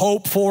just no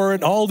hope for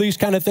it, all these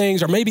kind of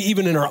things, or maybe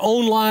even in our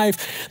own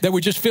life that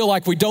we just feel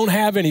like we don't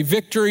have any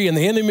victory and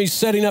the enemy's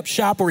setting up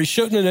shop where he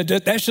shouldn't,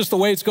 and that's just the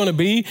way it's going to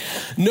be.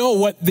 No,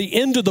 what the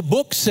end of the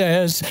book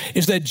says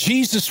is that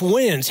Jesus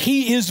wins.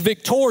 He is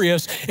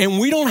victorious, and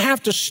we don't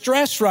have to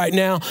stress right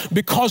now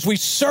because we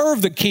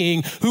serve the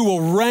King who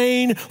will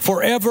reign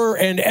forever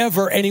and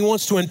ever, and he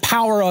wants to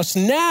empower us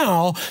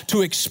now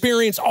to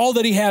experience all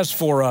that he has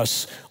for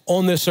us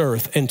on this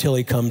earth until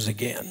he comes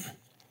again.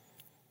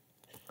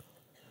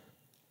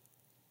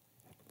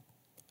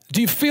 Do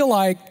you feel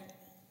like,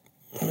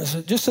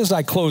 just as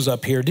I close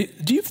up here, do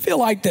you feel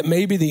like that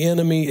maybe the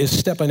enemy is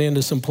stepping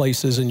into some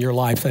places in your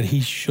life that he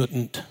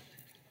shouldn't?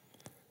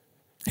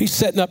 He's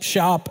setting up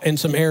shop in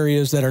some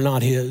areas that are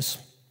not his.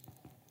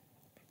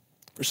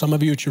 For some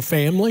of you, it's your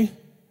family,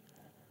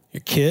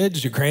 your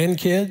kids, your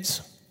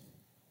grandkids.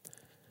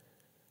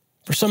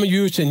 For some of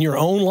you, it's in your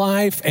own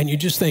life, and you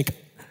just think,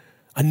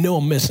 I know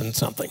I'm missing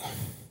something.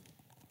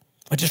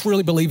 I just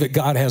really believe that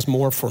God has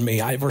more for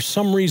me. For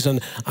some reason,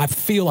 I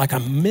feel like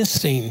I'm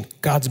missing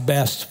God's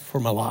best for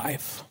my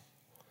life.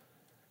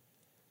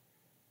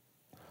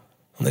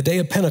 On the day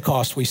of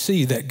Pentecost, we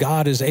see that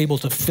God is able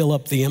to fill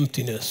up the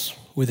emptiness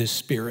with his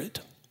Spirit.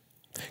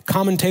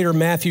 Commentator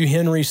Matthew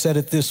Henry said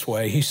it this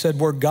way. He said,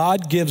 where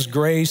God gives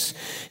grace,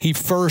 he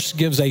first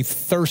gives a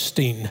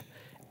thirsting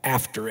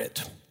after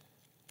it.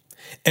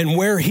 And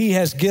where he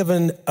has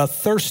given a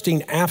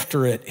thirsting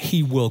after it,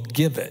 he will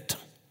give it.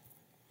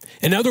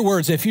 In other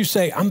words, if you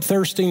say, I'm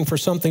thirsting for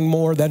something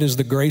more, that is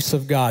the grace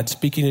of God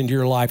speaking into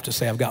your life to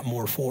say, I've got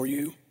more for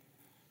you.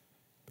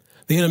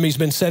 The enemy's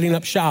been setting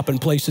up shop in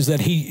places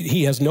that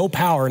he has no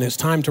power, and it's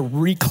time to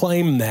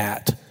reclaim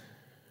that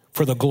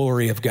for the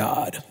glory of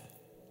God.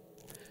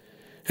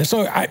 And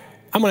so I'm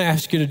going to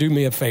ask you to do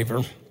me a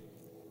favor.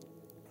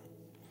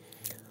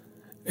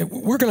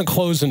 We're going to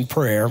close in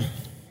prayer.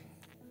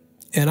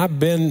 And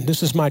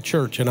this is my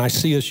church, and I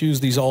see us use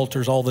these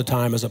altars all the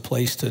time as a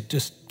place to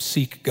just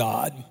seek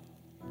God.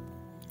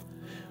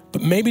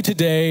 But maybe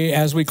today,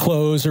 as we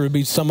close, there would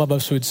be some of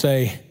us who would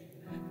say,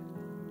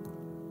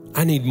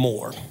 I need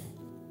more.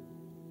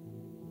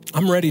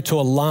 I'm ready to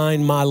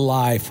align my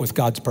life with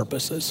God's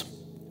purposes.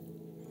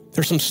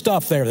 There's some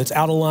stuff there that's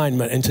out of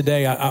alignment, and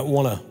today I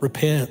want to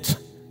repent,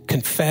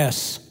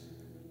 confess.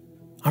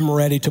 I'm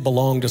ready to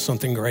belong to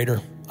something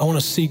greater. I want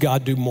to see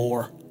God do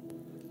more.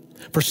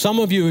 For some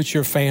of you, it's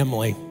your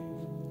family.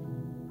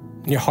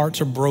 And your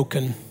hearts are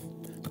broken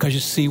because you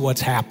see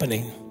what's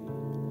happening.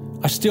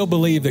 I still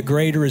believe that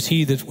greater is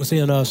he that's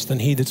within us than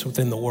he that's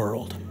within the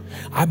world.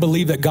 I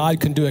believe that God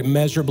can do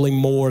immeasurably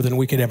more than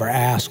we could ever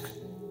ask.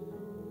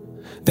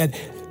 That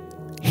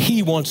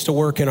he wants to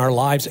work in our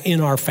lives,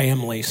 in our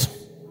families.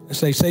 I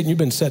say, Satan, you've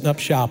been setting up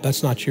shop.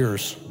 That's not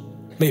yours.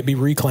 May it be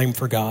reclaimed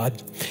for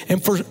God.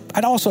 And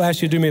I'd also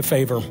ask you to do me a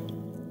favor.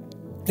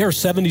 There are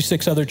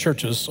 76 other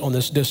churches on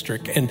this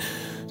district, and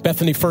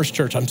Bethany First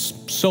Church, I'm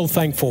so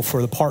thankful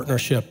for the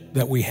partnership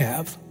that we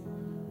have.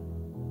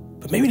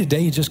 But maybe today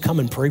you just come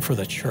and pray for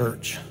the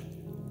church.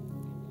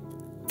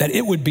 That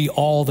it would be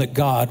all that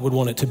God would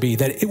want it to be.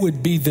 That it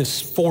would be this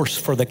force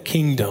for the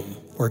kingdom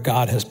where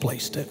God has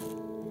placed it.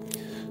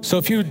 So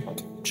if you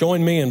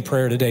join me in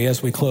prayer today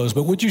as we close,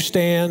 but would you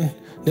stand?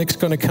 Nick's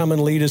going to come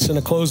and lead us in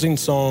a closing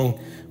song.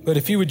 But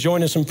if you would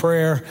join us in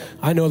prayer,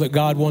 I know that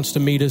God wants to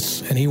meet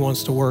us and he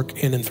wants to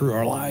work in and through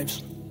our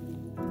lives.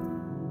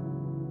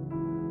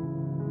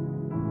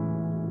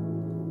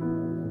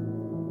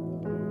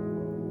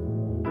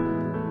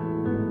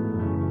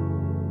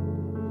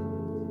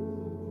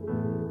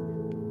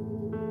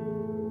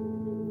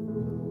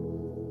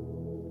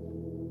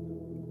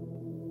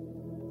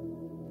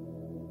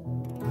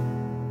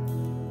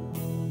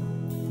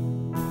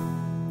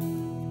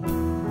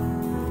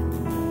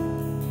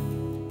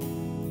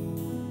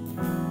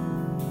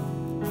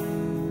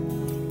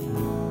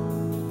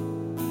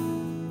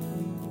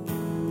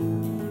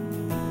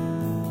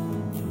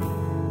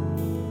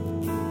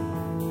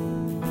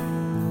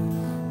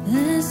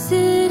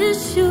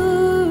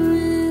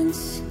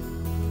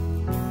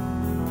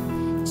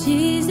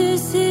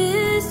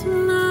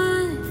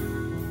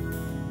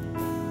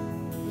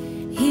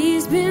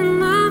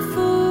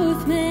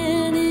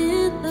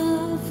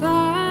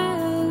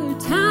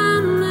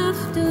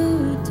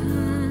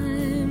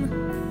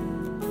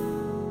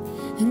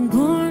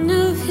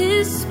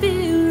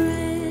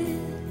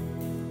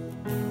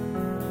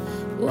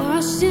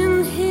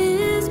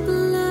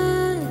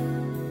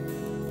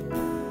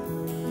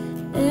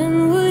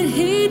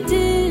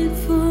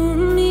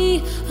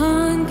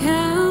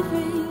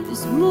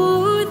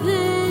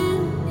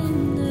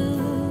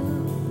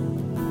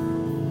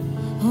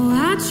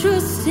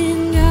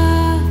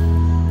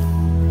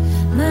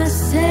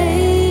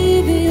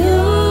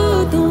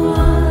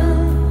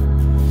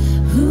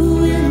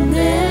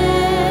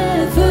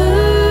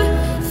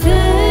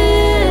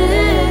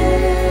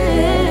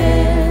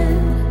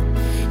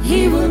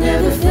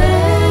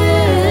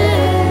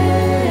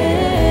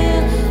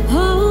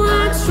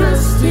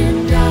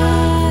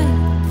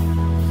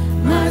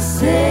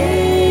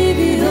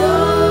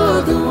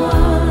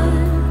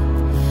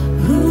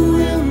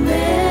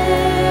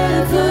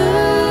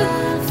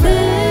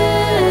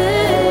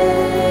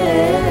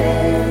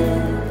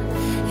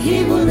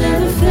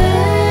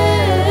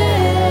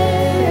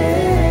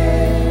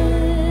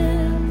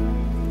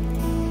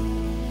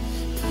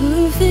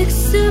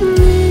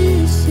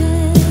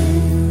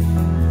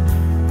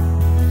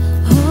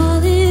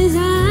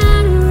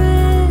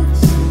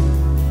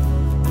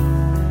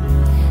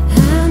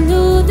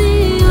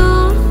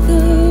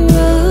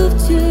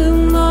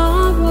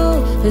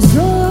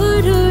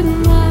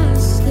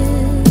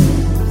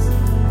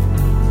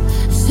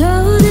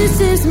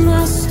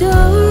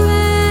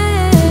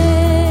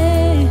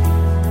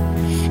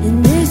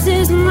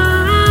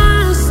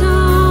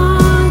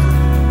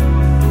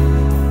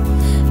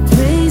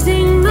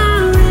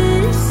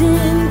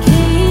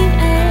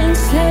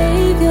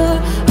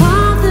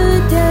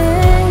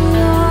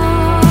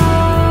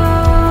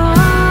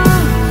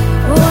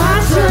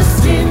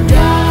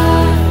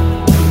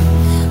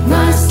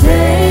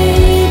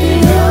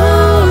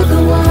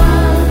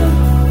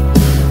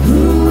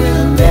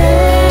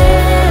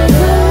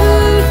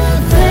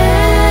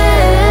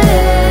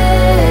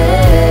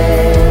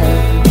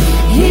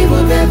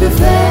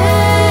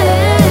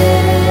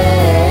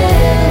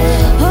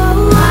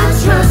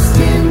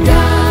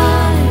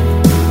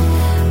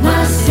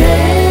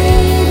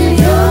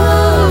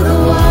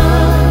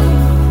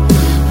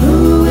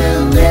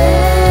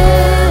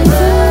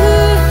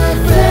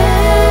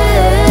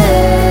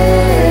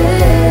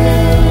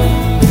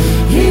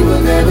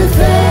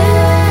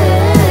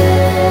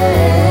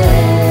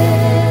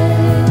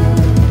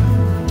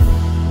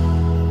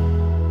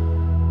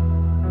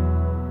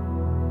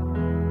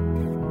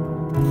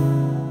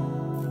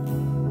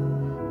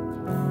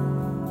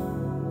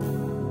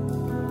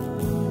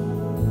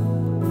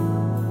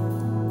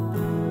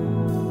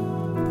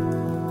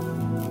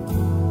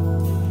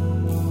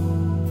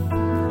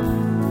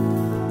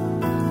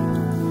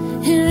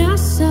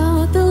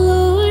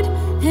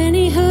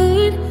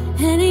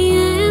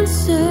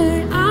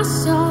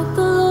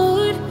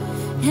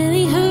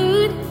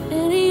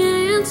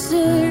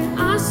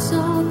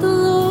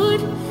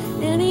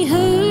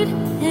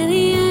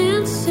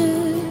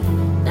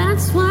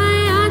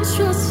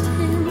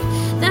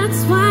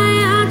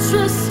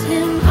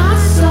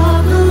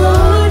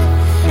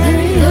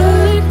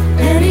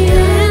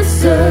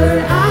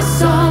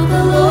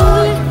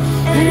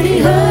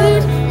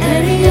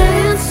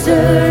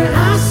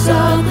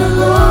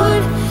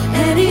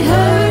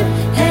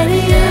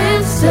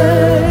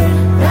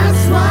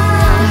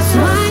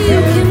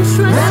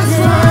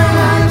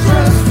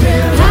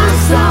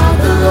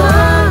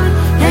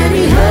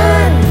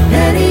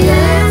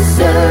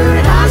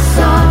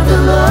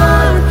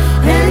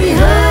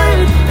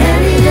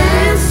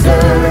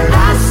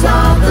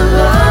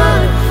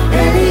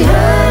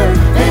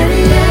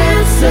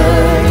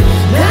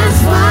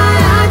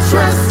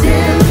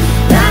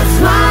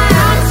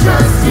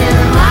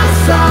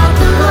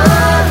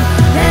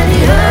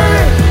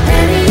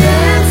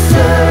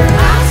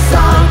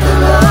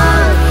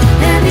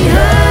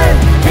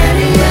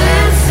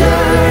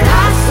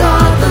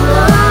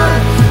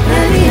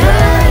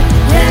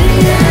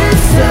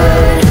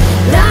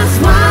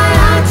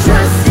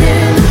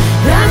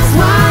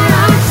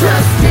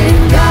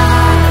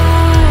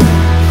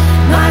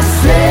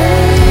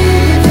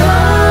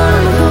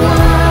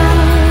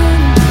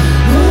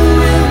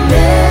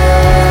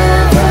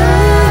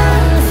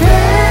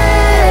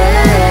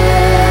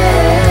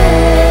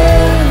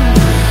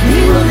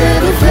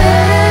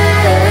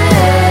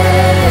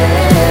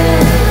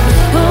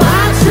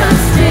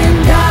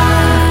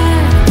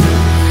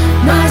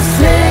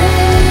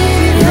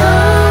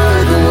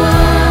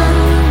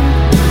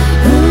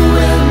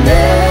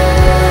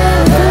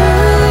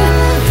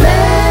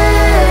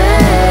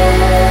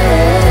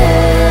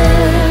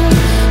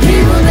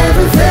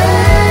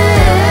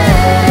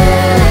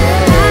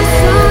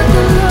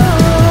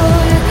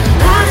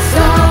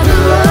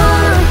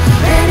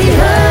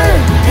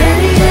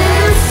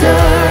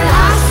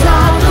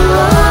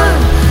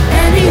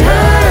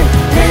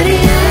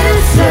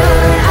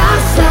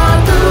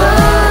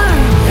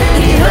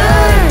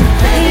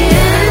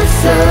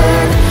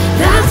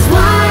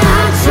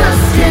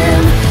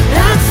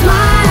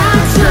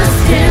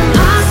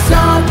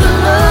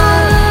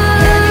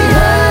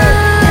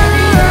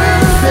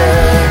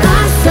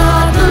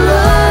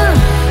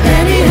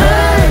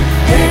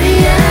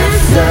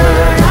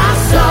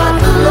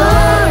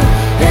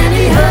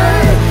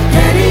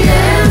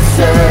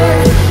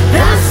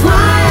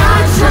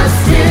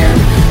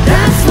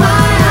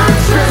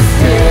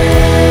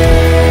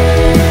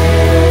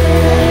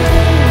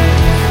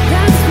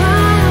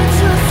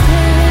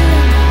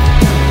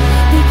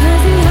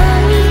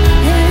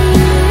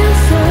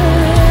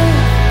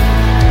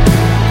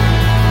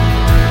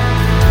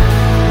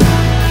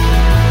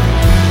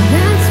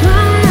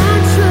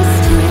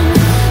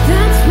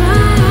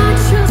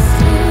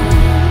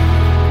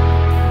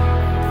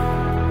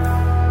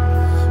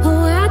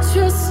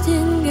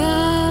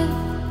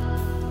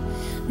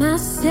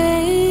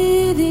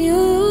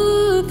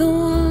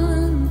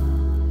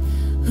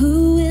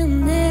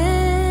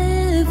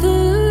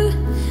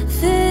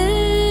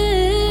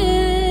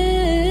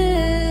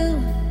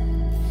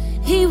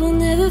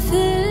 never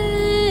fail.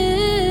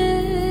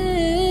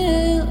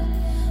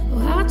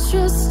 Oh, I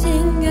trust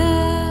in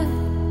God,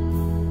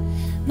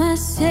 my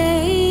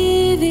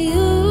Savior,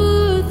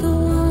 the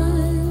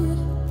one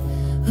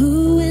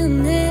who will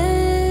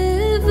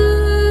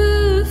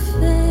never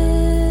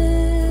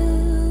fail.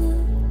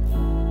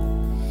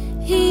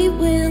 He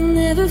will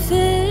never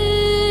fail.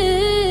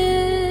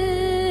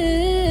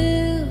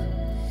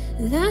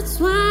 That's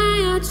why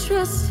I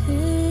trust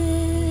Him.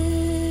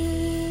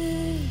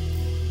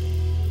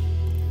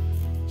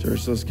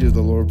 Church, let's give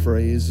the Lord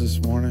praise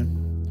this morning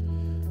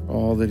for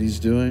all that He's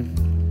doing.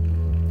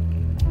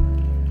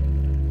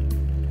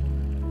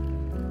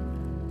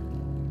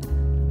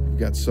 We've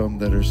got some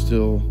that are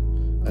still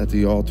at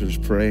the altars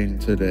praying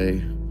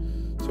today.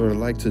 So what I'd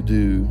like to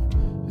do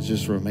is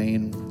just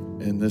remain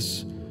in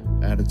this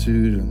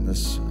attitude and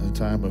this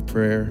time of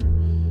prayer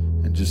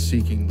and just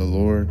seeking the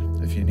Lord.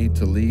 If you need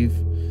to leave,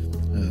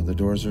 the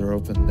doors are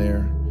open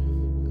there.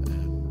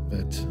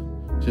 But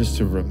just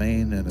to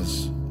remain in the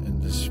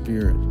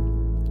Spirit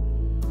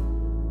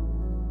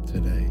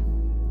today.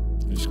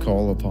 Just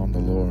call upon the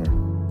Lord.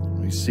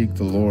 We seek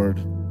the Lord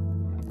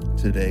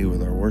today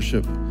with our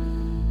worship,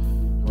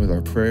 with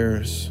our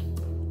prayers.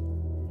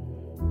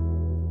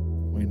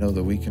 We know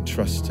that we can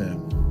trust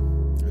Him,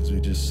 as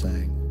we just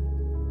sang.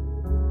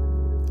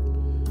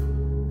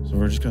 So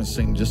we're just going to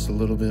sing just a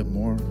little bit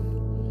more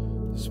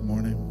this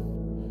morning.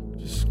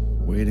 Just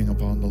waiting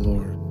upon the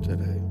Lord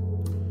today.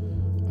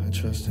 I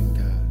trust in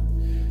God.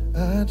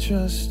 I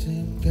trust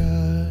in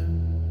God,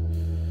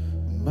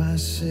 my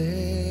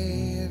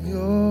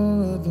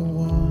Savior, the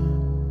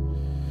one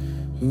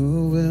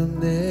who will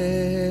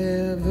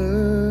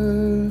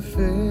never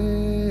fail.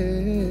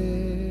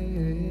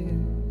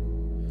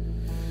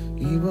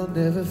 He will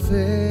never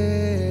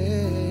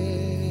fail.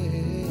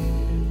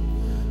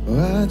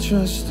 Oh, I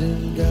trust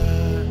in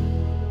God,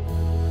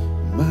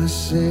 my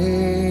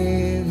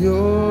Savior,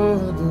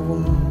 the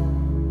one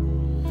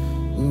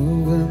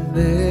who will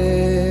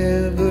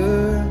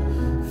never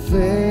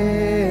fail.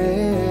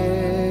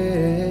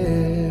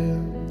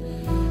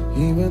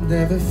 He will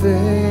never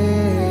fail.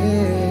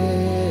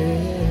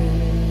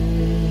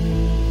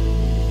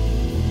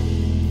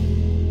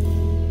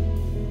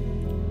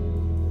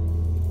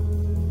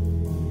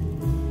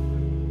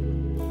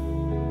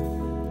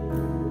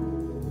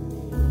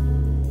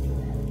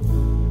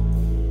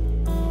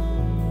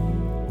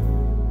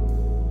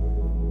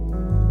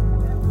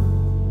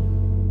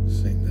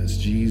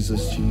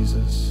 Jesus,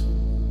 Jesus,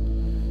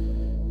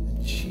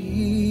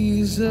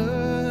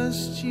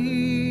 Jesus,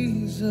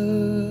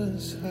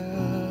 Jesus,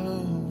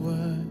 how I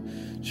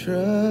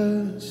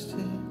trust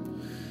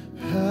Him,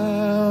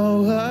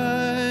 how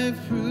I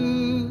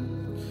prove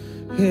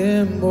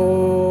Him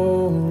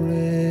more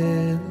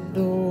and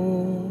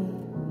more.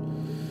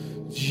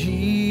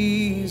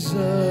 Jesus,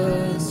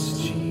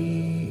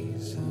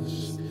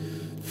 Jesus,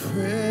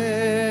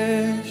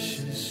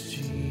 precious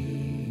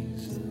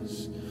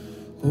Jesus,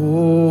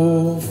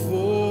 oh,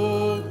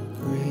 for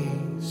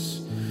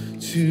grace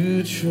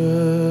to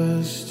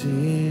trust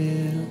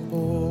Him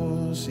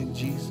more. Sing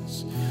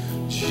Jesus,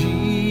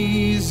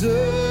 Jesus,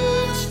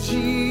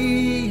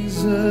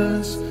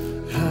 Jesus,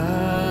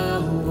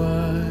 how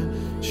I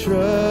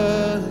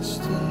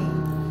trust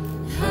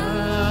Him,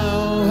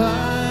 how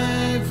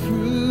I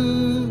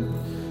prove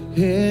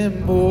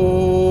Him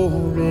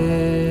more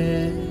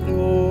and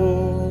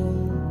more.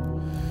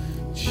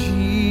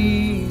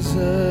 Jesus,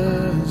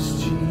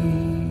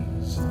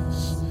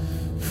 Jesus,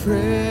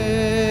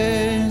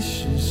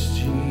 precious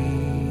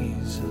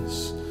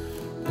Jesus,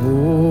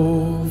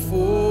 oh,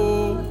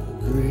 for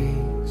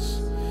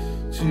grace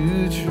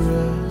to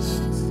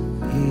trust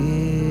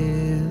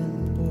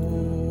Him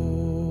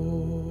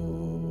more.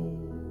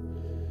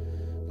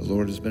 The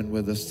Lord has been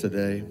with us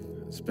today.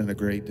 It's been a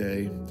great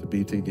day to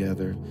be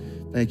together.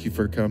 Thank you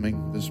for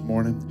coming this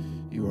morning.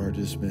 You are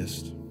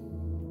dismissed.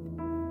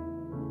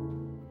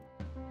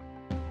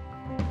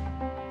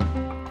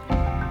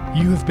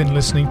 You have been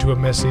listening to a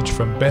message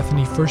from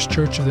Bethany First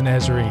Church of the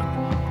Nazarene.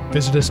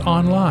 Visit us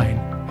online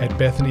at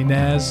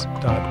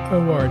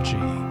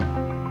bethanynaz.org.